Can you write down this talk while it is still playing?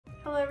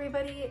Hello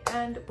everybody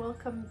and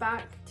welcome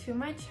back to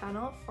my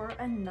channel for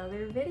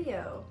another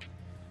video.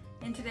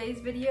 In today's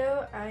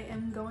video I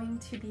am going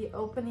to be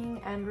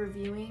opening and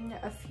reviewing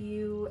a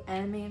few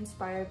anime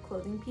inspired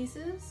clothing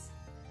pieces.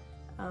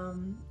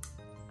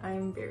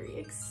 I'm very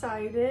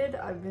excited.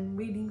 I've been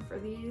waiting for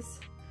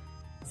these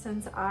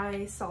since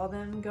I saw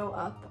them go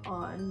up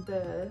on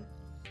the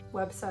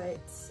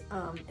website's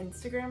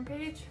Instagram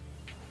page.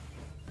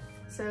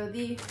 So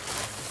the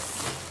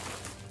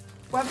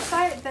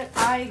website that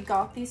I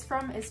got these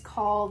from is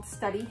called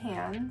Steady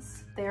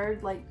Hands. They're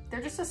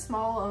just a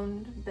small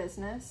owned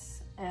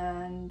business,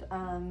 and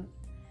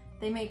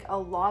they make a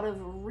lot of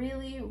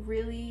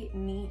really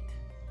neat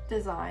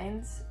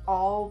designs,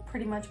 all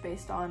pretty much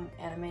based on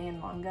anime and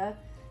manga.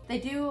 They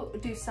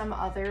do some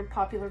other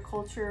popular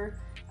culture,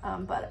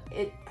 but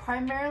it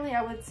primarily,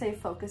 I would say,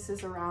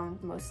 focuses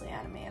around mostly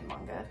anime and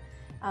manga.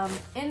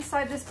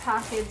 Inside this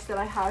package that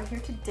I have here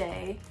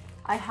today,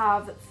 I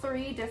have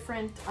three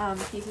different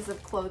pieces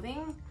of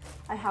clothing.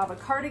 I have a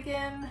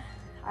cardigan,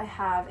 I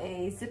have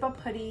a zip-up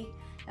hoodie,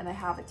 and I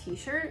have a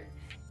t-shirt.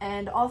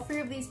 And all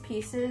three of these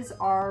pieces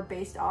are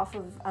based off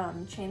of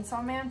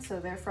Chainsaw Man, so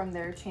they're from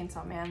their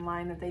Chainsaw Man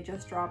line that they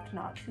just dropped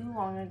not too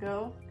long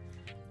ago.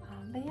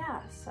 But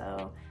yeah,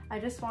 so I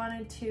just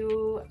wanted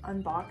to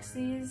unbox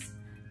these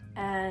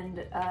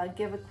and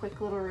give a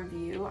quick little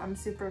review. I'm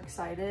super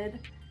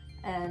excited,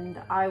 and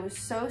I was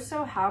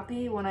so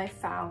happy when I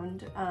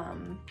found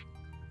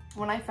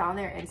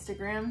their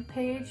Instagram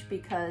page,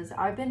 because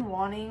I've been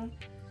wanting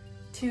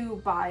to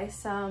buy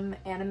some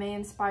anime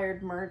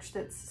inspired merch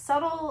that's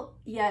subtle,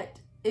 yet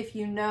if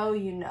you know,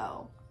 you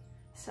know.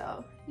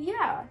 So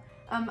yeah,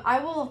 I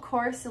will of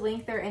course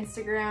link their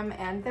Instagram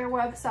and their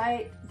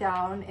website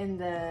down in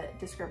the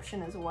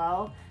description as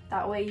well.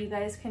 That way you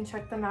guys can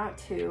check them out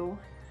too.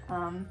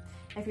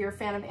 If you're a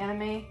fan of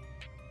anime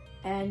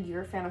and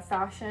you're a fan of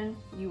fashion,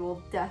 you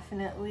will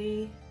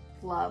definitely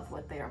love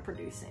what they are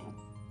producing.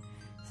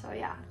 So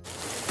yeah.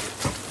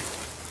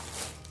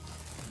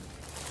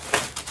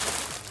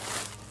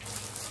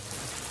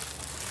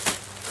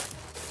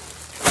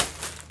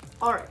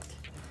 All right,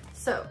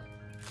 so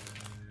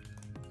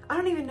I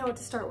don't even know what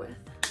to start with.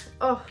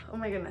 Oh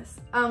my goodness.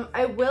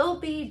 I will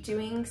be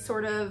doing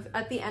sort of,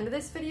 at the end of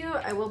this video,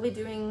 I will be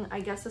doing,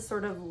 I guess, a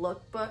sort of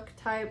lookbook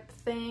type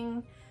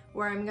thing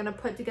where I'm gonna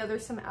put together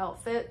some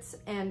outfits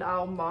and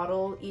I'll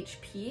model each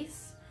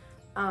piece.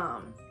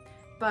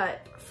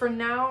 But for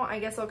now, I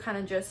guess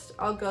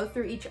I'll go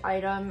through each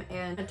item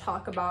and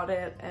talk about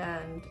it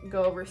and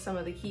go over some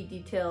of the key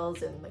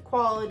details and the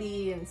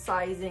quality and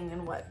sizing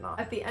and whatnot.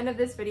 At the end of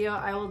this video,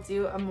 I will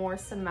do a more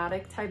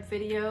cinematic type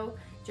video,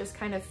 just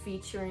kind of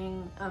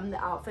featuring the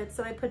outfits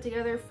that I put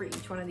together for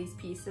each one of these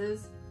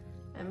pieces.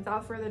 And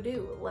without further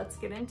ado, let's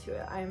get into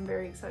it. I am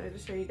very excited to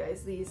show you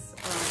guys these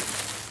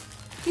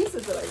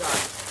pieces that I got.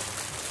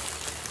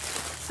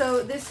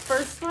 So this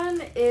first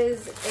one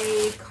is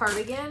a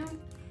cardigan.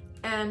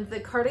 And the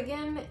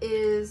cardigan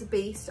is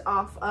based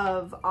off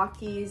of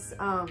Aki's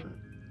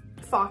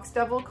Fox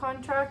Devil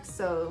contract.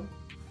 So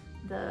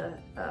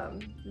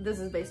this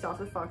is based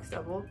off of Fox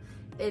Devil.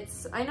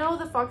 I know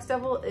the Fox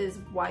Devil is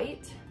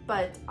white,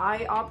 but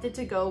I opted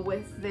to go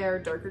with their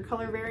darker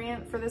color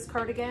variant for this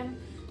cardigan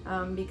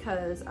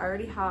because I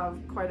already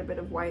have quite a bit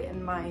of white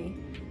in my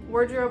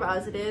wardrobe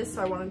as it is,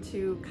 so I wanted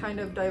to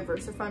kind of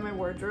diversify my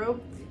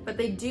wardrobe. But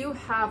they do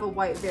have a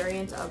white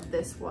variant of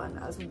this one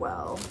as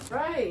well.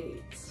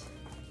 Right.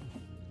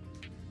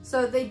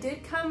 So they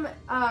did come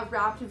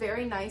wrapped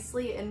very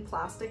nicely in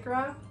plastic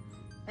wrap,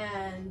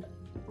 and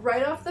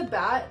right off the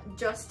bat,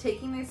 just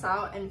taking this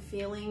out and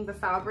feeling the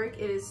fabric,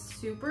 it is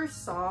super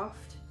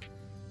soft,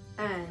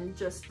 and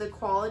just the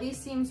quality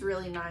seems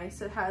really nice.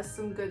 It has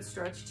some good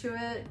stretch to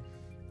it,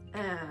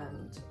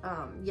 and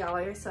yeah,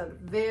 like I said,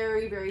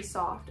 very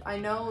soft. I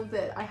know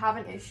that I have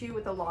an issue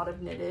with a lot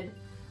of knitted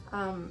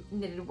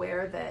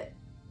wear, that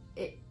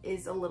it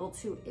is a little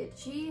too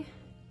itchy,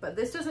 but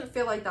this doesn't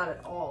feel like that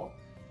at all.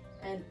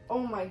 And oh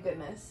my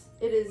goodness,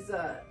 it's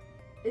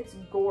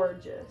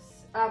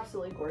gorgeous,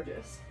 absolutely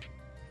gorgeous.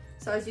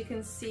 So as you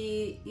can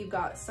see, you've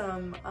got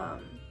some,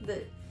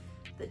 the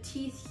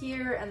teeth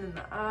here, and then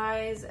the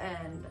eyes,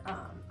 and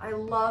I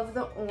love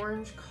the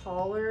orange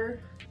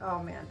collar.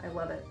 Oh man, I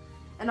love it.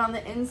 And on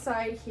the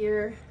inside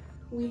here,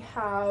 we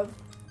have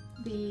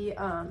the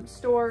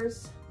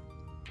store's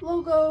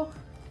logo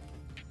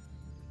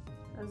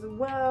as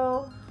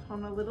well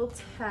on a little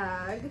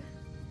tag.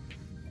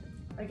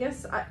 I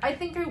guess I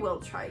think I will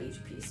try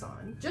each piece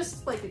on,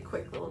 just like a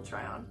quick little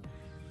try on.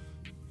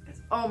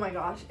 Oh my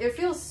gosh, it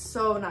feels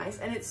so nice,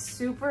 and it's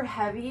super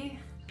heavy.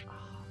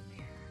 Oh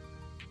man.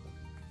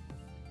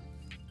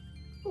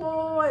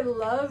 Oh, I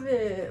love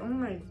it. Oh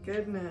my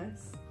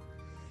goodness.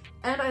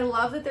 And I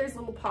love that there's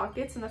little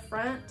pockets in the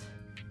front.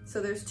 So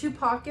there's two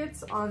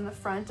pockets on the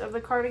front of the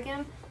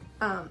cardigan.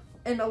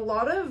 And a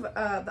lot of,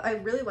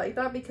 I really like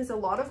that, because a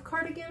lot of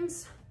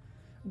cardigans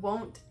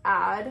won't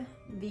add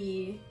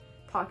the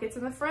pockets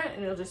in the front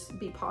and it'll just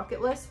be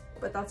pocketless,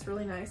 but that's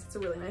really nice. It's a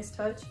really nice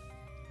touch.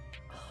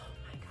 Oh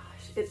my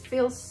gosh, it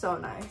feels so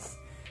nice.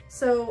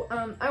 So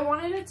I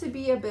wanted it to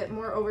be a bit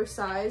more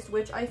oversized,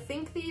 which I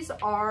think these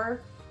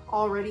are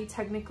already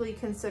technically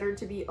considered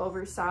to be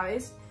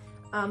oversized.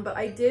 But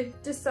I did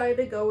decide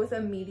to go with a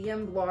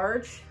medium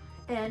large,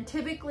 and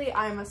typically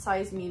I'm a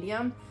size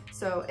medium.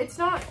 So it's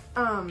not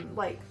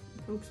like,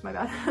 oops, my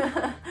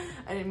bad.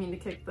 I didn't mean to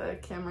kick the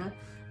camera.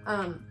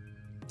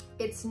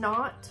 It's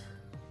not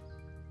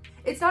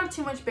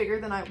too much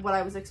bigger than what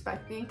I was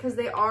expecting, because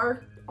they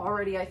are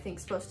already, I think,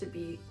 supposed to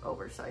be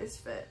oversized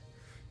fit.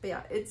 But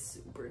yeah, it's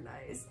super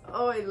nice.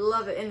 Oh, I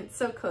love it, and it's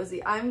so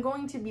cozy. I'm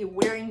going to be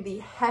wearing the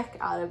heck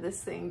out of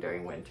this thing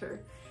during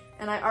winter,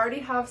 and I already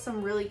have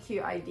some really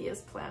cute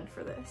ideas planned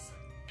for this.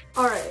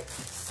 All right,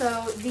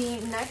 so the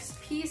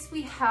next piece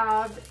we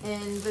have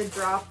in the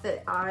drop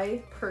that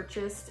I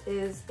purchased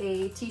is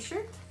a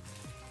t-shirt,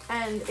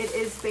 and it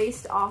is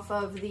based off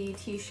of the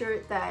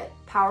t-shirt that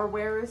Power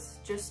wears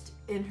just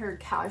in her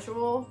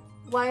casual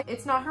life.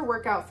 It's not her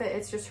work outfit,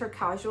 it's just her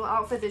casual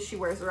outfit that she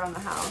wears around the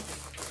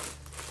house,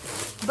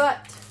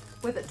 but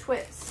with a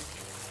twist.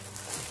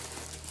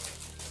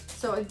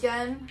 So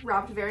again,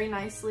 wrapped very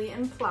nicely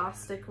in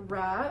plastic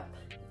wrap.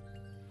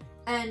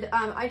 And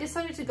I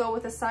decided to go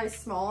with a size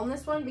small on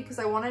this one because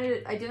I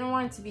didn't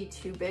want it to be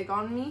too big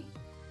on me.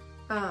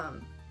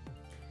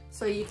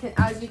 So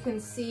as you can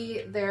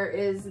see, there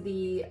is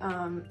the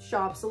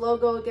shop's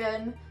logo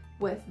again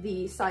with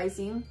the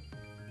sizing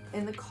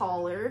in the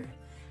collar.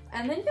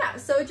 And then yeah,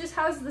 so it just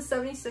has the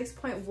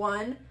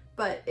 76.1,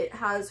 but it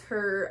has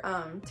her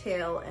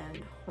tail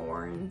and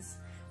horns,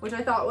 which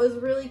I thought was a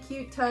really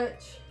cute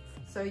touch.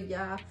 So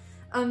yeah,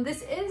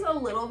 this is a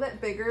little bit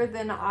bigger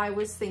than I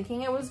was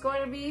thinking it was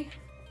going to be,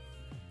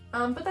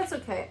 but that's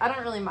okay. I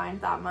don't really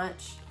mind that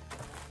much.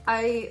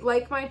 I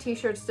like my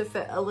t-shirts to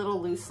fit a little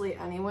loosely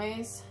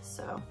anyways,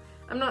 so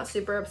I'm not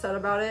super upset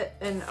about it.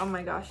 And oh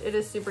my gosh, it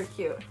is super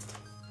cute.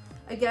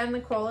 Again,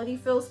 the quality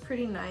feels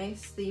pretty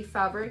nice. The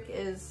fabric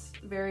is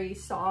very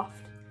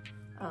soft,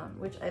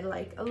 which I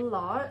like a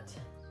lot.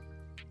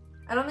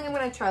 I don't think I'm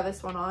gonna try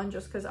this one on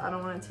just because I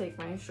don't want to take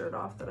my shirt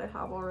off that I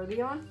have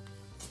already on.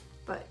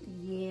 But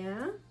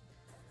yeah,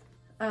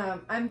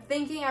 I'm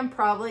thinking I'm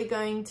probably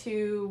going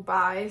to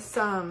buy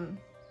some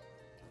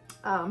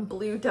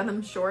blue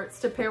denim shorts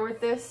to pair with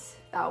this.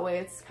 That way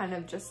it's kind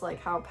of just like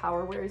how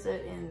Power wears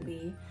it in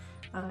the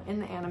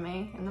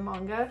anime, in the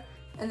manga.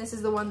 And this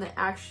is the one that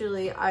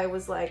actually I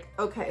was like,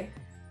 okay,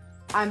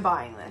 I'm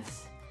buying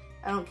this.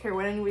 I don't care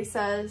what anybody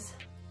says.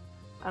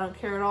 I don't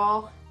care at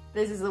all.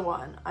 This is the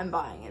one. I'm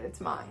buying it. It's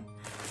mine.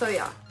 So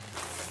yeah.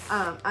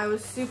 I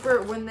was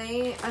super, when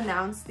they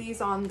announced these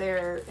on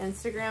their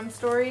Instagram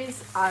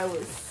stories, I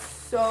was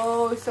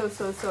so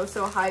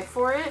hyped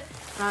for it.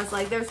 And I was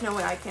like, there's no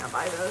way I can't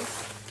buy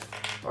those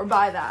or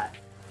buy that.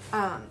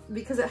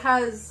 Because it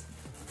has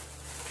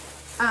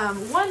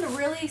one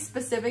really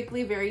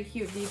specifically very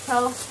cute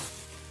detail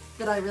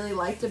that I really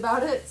liked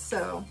about it.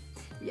 So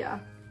yeah.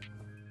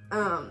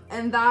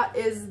 And that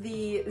is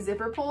the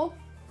zipper pull.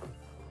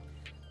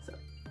 So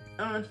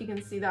I don't know if you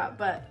can see that,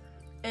 but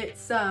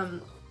it's,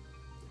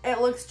 it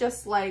looks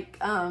just like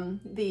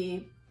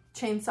the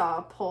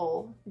chainsaw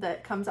pull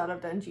that comes out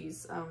of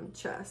Denji's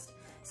chest.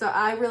 So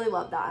I really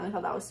love that, and I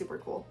thought that was super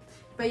cool.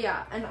 But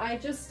yeah, and I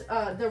just,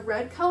 the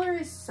red color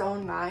is so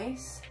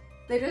nice.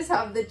 They just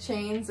have the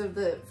chains of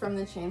from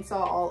the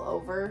chainsaw all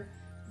over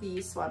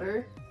the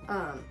sweater.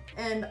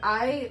 And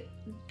I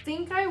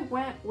think I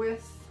went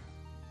with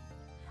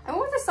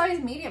a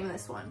size medium in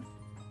this one.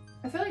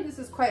 I feel like this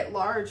is quite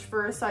large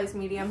for a size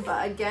medium,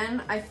 but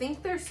again, I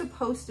think they're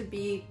supposed to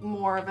be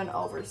more of an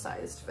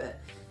oversized fit.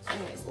 So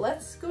anyways,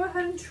 let's go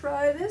ahead and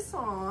try this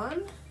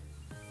on.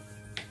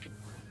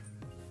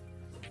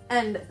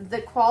 And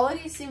the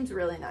quality seems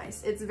really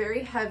nice. It's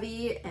very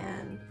heavy,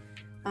 and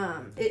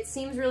it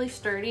seems really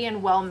sturdy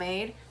and well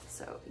made.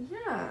 So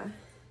yeah,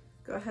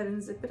 go ahead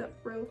and zip it up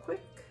real quick.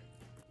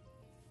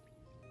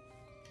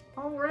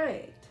 All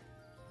right,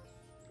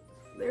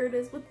 there it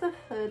is with the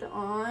hood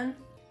on.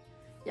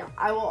 Yeah,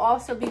 I will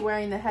also be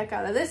wearing the heck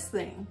out of this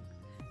thing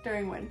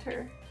during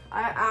winter.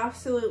 I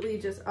absolutely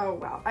just, oh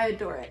wow, I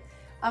adore it.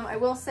 I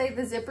will say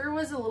the zipper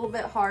was a little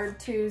bit hard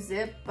to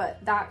zip,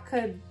 but that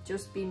could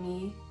just be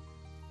me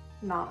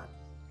not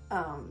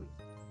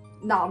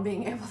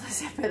being able to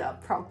zip it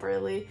up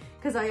properly,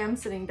 because I am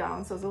sitting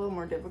down, so it's a little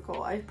more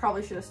difficult. I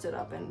probably should have stood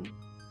up and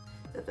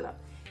zipped it up.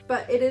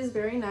 But it is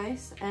very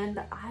nice, and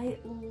I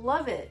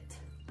love it.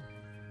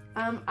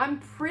 I'm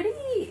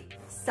pretty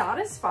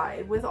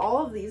satisfied with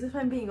all of these, if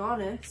I'm being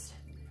honest.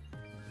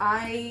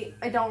 I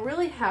don't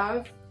really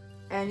have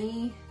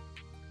any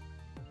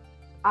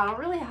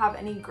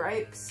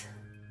gripes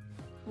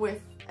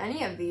with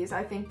any of these.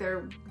 I think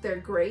they're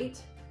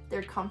great.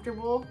 They're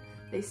comfortable.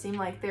 They seem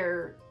like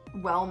they're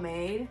well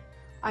made.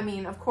 I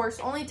mean, of course,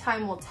 only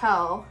time will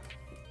tell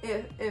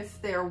if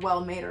they're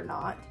well made or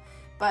not.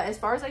 But as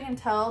far as I can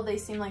tell, they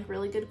seem like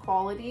really good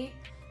quality.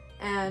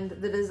 And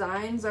the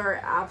designs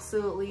are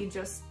absolutely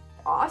just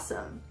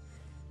awesome.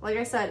 Like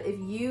I said, if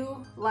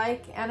you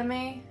like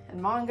anime and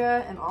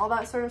manga and all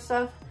that sort of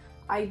stuff,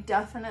 I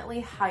definitely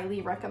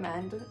highly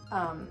recommend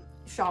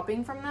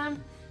shopping from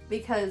them,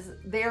 because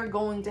they're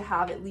going to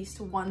have at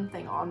least one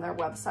thing on their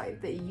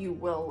website that you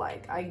will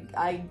like.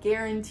 I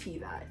guarantee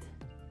that.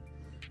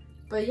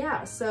 But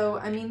yeah, so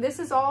I mean, this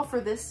is all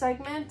for this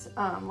segment.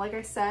 Like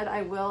I said,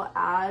 I will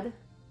add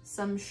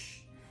some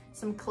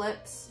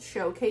clips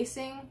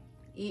showcasing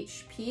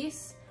each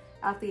piece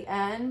at the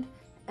end,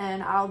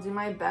 and I'll do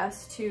my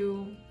best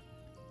to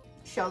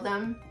show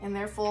them in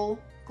their full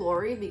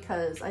glory,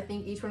 because I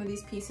think each one of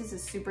these pieces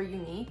is super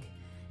unique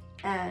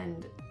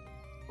and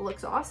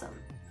looks awesome.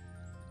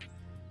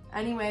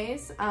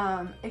 Anyways,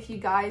 if you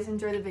guys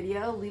enjoy the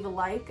video, leave a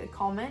like, a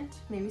comment,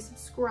 maybe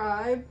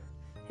subscribe,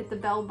 hit the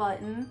bell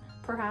button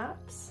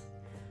perhaps,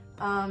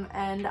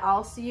 and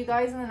I'll see you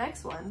guys in the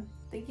next one.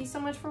 Thank you so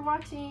much for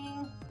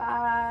watching.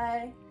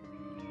 Bye.